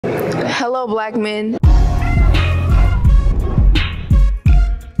Hello, black men.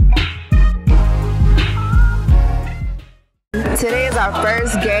 Today is our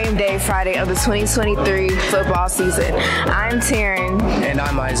first game day Friday of the 2023 football season. I'm Taryn. And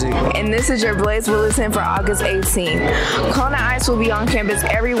I'm Isaac. And this is your Blaze Bulletin for August 18th. Kona Ice will be on campus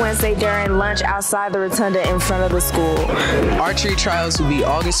every Wednesday during lunch outside the rotunda in front of the school. Archery trials will be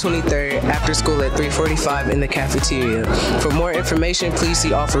August 23rd after school at 3:45 in the cafeteria. For more information, please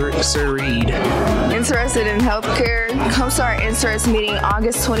see Officer Reed. Interested in healthcare? Come to our interest meeting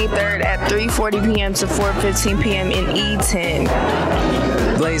August 23rd at 3:40 p.m. to 4:15 p.m. in E10.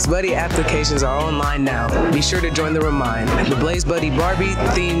 Blaze Buddy applications are online now. Be sure to join the Remind. The Blaze Buddy Barbie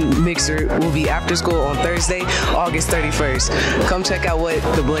themed mixer will be after school on Thursday, August 31st. Come check out what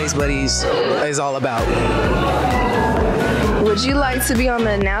the Blaze Buddies is all about. Would you like to be on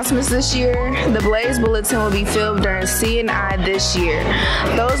the announcements this year? The Blaze Bulletin will be filmed during C&I this year.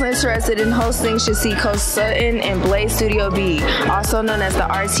 Those interested in hosting should see Coach Sutton and Blaze Studio B, also known as the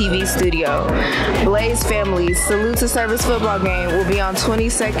RTV Studio. Blaze Families Salute to Service football game will be on the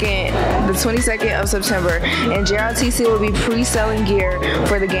 22nd of September, and JRTC will be pre-selling gear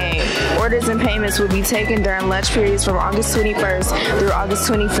for the game. Orders and payments will be taken during lunch periods from August 21st through August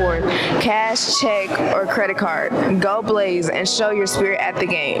 24th. Cash, check, or credit card. Go Blaze and show your spirit at the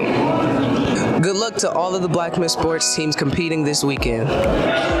game. Good luck to all of the Black Men sports teams competing this weekend.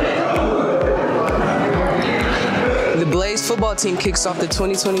 The Blaze football team kicks off the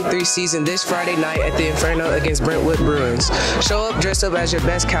 2023 season this Friday night at the Inferno against Brentwood Bruins. Show up dressed up as your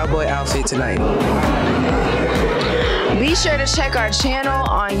best cowboy outfit tonight. Be sure to check our channel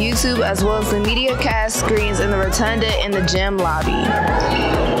on YouTube as well as the media cast screens in the rotunda in the gym lobby.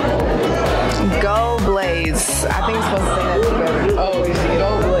 Go Blaze. I think it's supposed to say that together. Oh,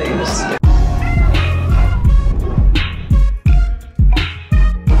 go Blaze.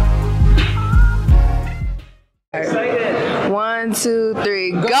 Right. 1, 2,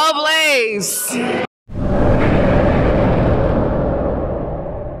 3. Go Blaze!